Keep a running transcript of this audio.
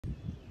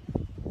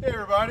Hey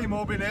everybody,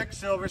 Moby Nick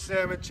Silver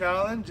Salmon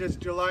Challenge. It's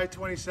July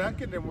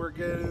 22nd and we're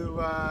going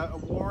to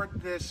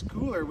award this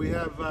cooler. We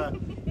have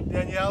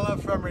Daniela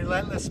from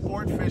Relentless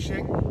Sport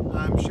Fishing.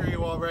 I'm sure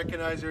you all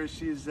recognize her.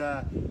 She's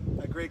a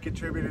great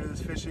contributor to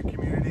this fishing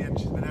community, and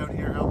she's been out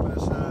here helping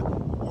us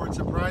award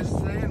some prizes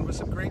today and with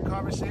some great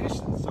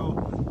conversations.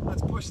 So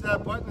let's push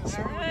that button and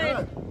see what we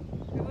got.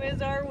 Who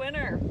is our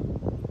winner?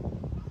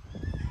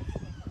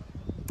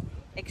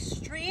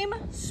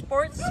 Extreme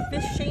Sports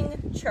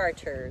Fishing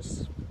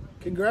Charters.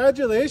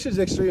 Congratulations,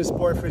 Extreme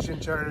Sport Fishing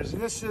Charters.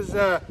 This is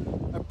a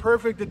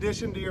perfect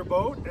addition to your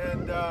boat,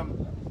 and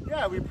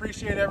yeah, we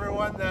appreciate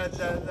everyone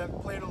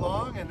that played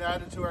along and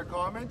added to our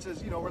comments.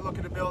 As you know, we're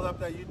looking to build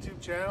up that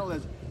YouTube channel.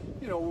 As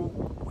you know,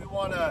 we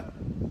want to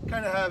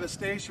kind of have a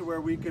station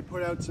where we could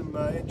put out some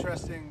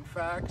interesting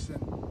facts and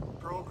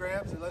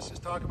programs, and let's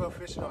just talk about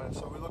fishing on it.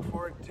 So we look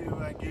forward to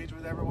engage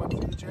with everyone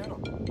through the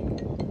channel.